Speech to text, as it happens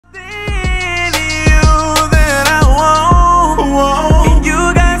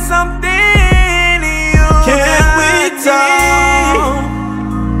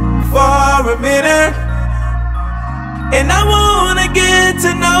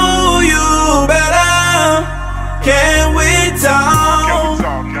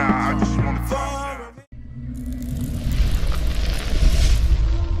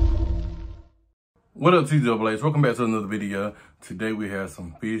What up, TWAs? Welcome back to another video. Today we have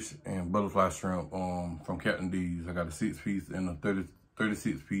some fish and butterfly shrimp from Captain D's. I got a 6-piece and a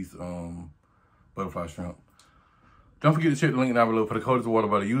 36-piece butterfly shrimp. Don't forget to check the link down below for the code of water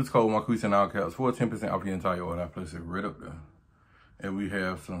butter. Use code Marqeaseh in all caps for 10% off your entire order. I place it right up there. And we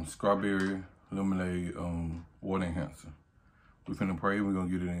have some strawberry lemonade water enhancer. We finna pray. We're gonna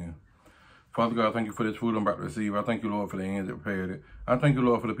get it in. Father God, thank you for this food I'm about to receive. I thank you, Lord, for the hands that prepared it. I thank you,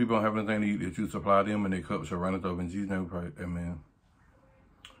 Lord, for the people who don't have anything to eat, that you supply them and their cups shall run it over. In Jesus' name we pray. Amen.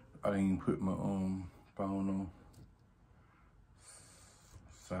 I didn't even put my phone on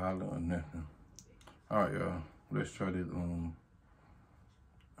silent or nothing. All right, y'all. Let's try this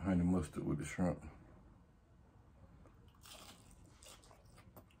honey mustard with the shrimp.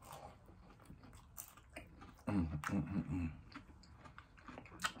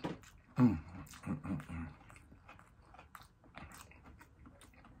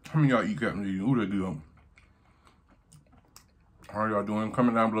 How many y'all eat Captain D's? Ooh, they good. How y'all doing?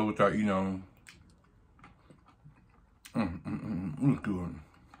 Comment down below what y'all eating on. It's good.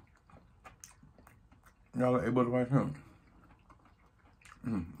 Y'all like a butterfly shrimp?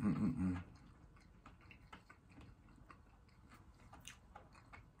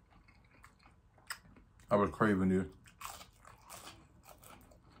 I was craving this.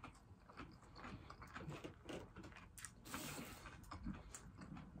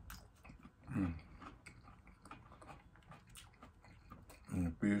 And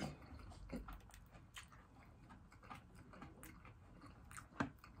the fish.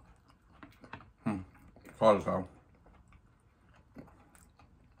 Salted sauce.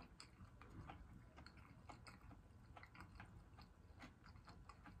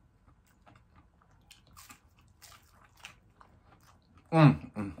 Okay.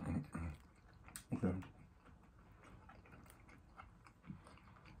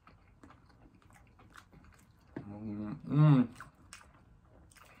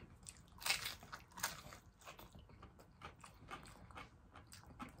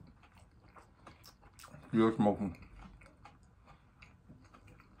 You're smoking.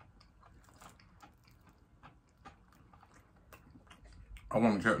 I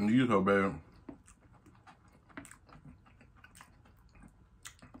want to Captain D's so bad.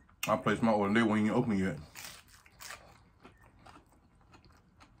 I placed my order and they won't even open yet.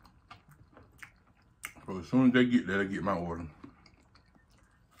 So as soon as they get there, they get my order.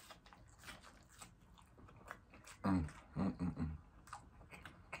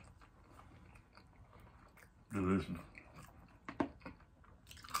 Delicious.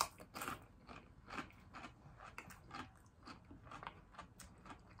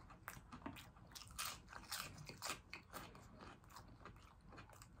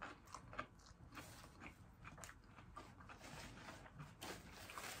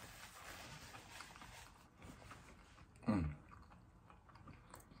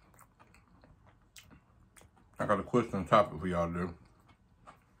 I got a question topic for y'all to do.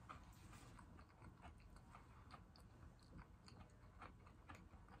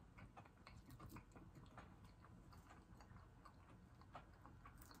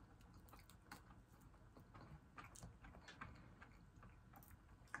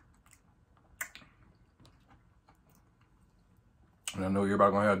 And I know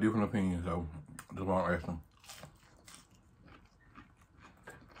everybody gonna have different opinions, so that's why I'm asking.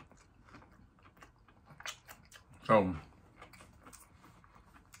 So,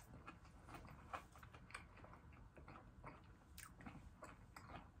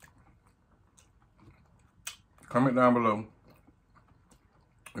 comment down below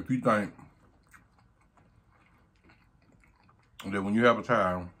if you think that when you have a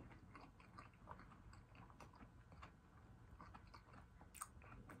child,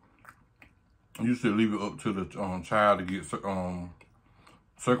 you should leave it up to the child to get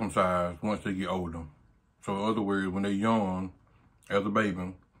circumcised once they get older. So in other words, when they're young, as a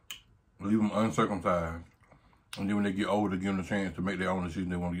baby, leave them uncircumcised. And then when they get older, give them a chance to make their own decision if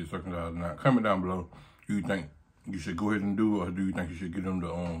they want to get circumcised or not. Comment down below, do you think you should go ahead and do it, or do you think you should give them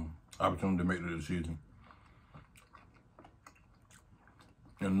the opportunity to make the decision?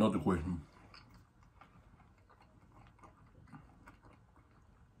 And another question.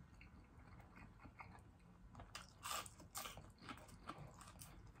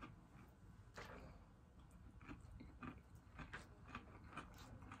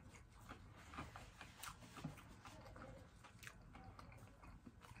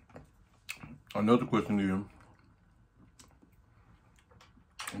 Another question is,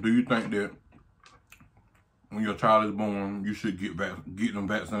 do you think that when your child is born, you should get them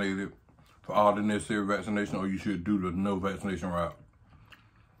vaccinated for all the necessary vaccination, or you should do the no vaccination route?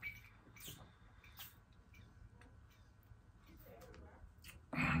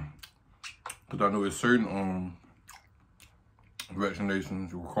 Because I know it's certain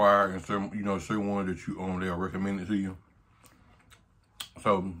vaccinations required and certain, you know, certain ones that you they are recommended to you.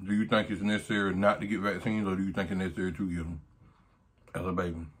 So, do you think it's necessary not to get vaccines, or do you think it's necessary to get them as a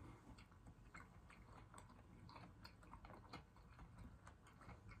baby?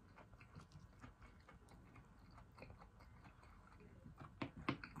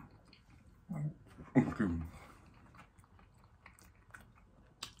 Excuse me.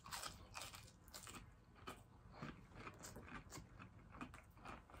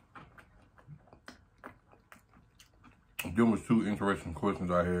 There was two interesting questions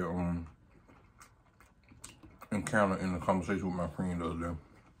I had encountered in the conversation with my friend the other day.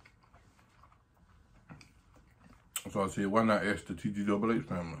 So I said, why not ask the TGAA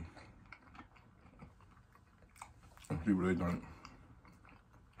family and see what they think?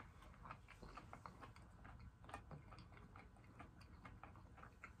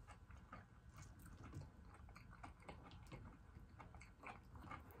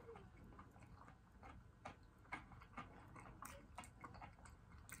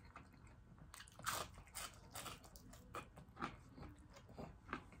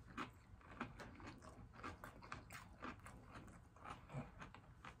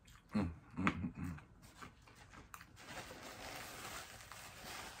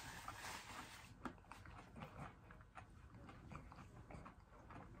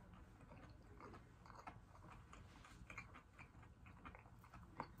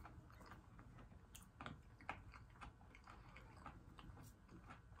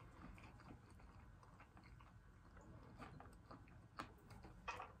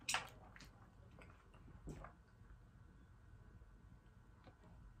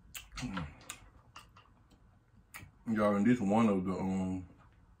 Y'all, and this one of the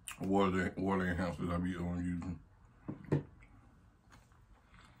water enhancers I be using.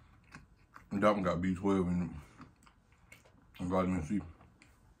 And that one got B12 in it and vitamin C.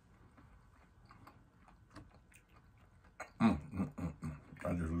 I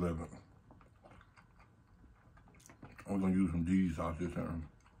just love it. I'm gonna use some D's sauce this time.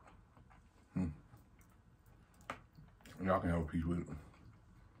 Y'all can have a piece with it.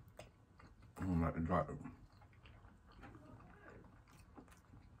 I'm about to drop it.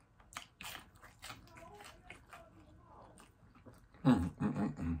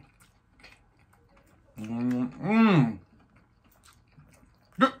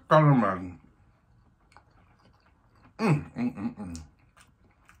 Good God Almighty.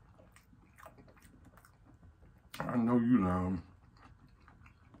 I know you love.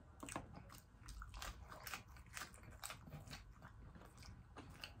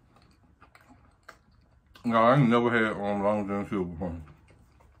 No, I ain't never had Long John Silver before.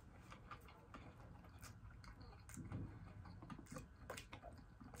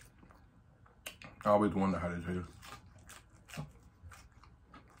 I always wonder how they taste.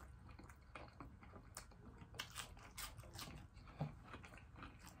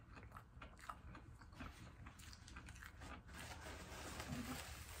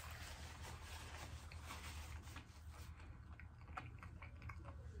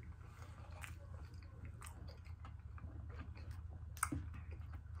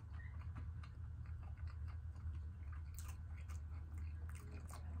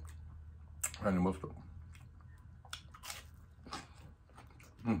 Honey mustard.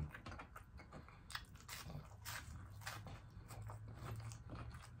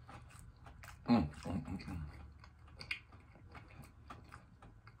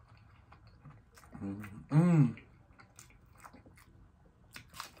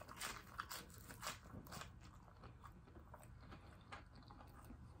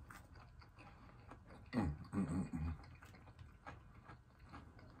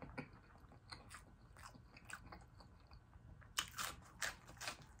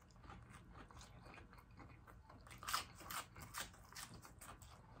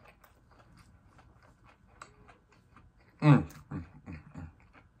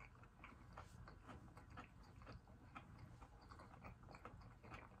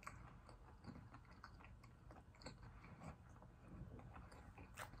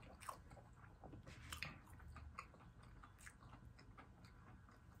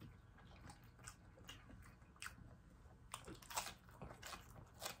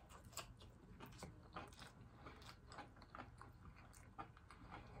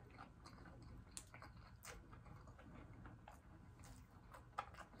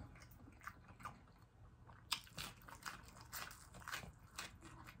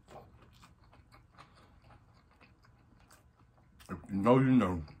 If you know, you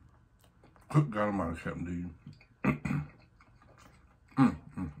know. Good God Almighty, Captain D.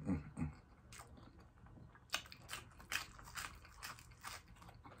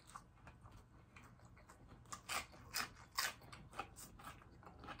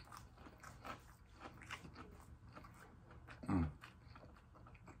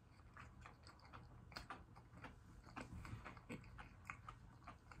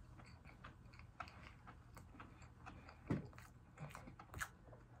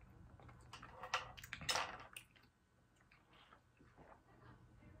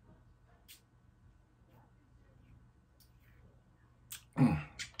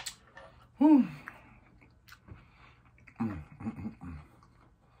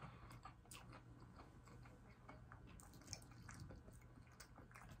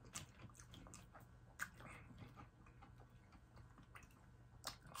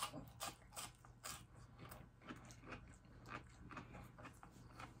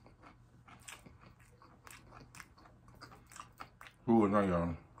 full now, y'all.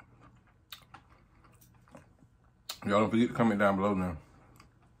 Y'all don't forget to comment down below now.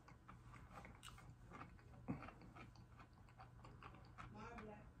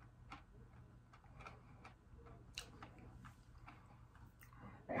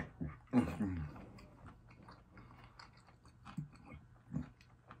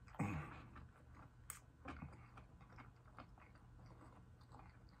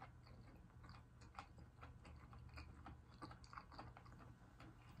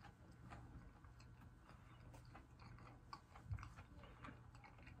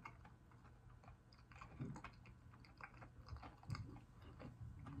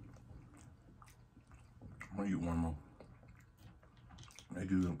 I'm gonna eat one more. They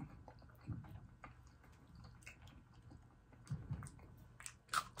do.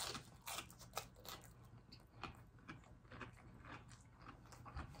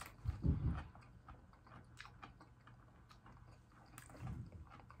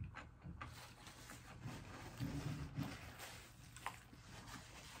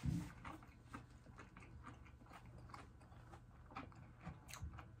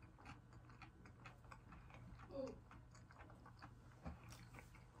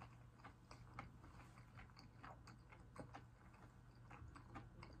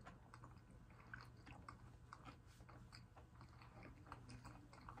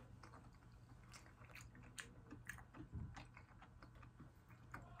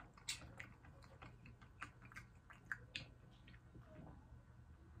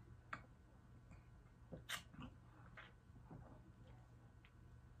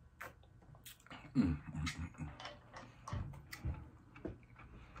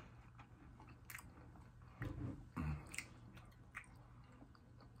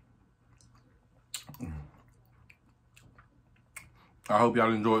 I hope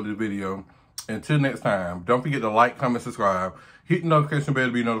y'all enjoyed this video. Until next time, don't forget to like, comment, subscribe. Hit the notification bell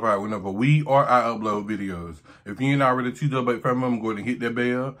to be notified whenever we or I upload videos. If you ain't already a 288 family member, go ahead and hit that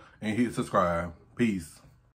bell and hit subscribe. Peace.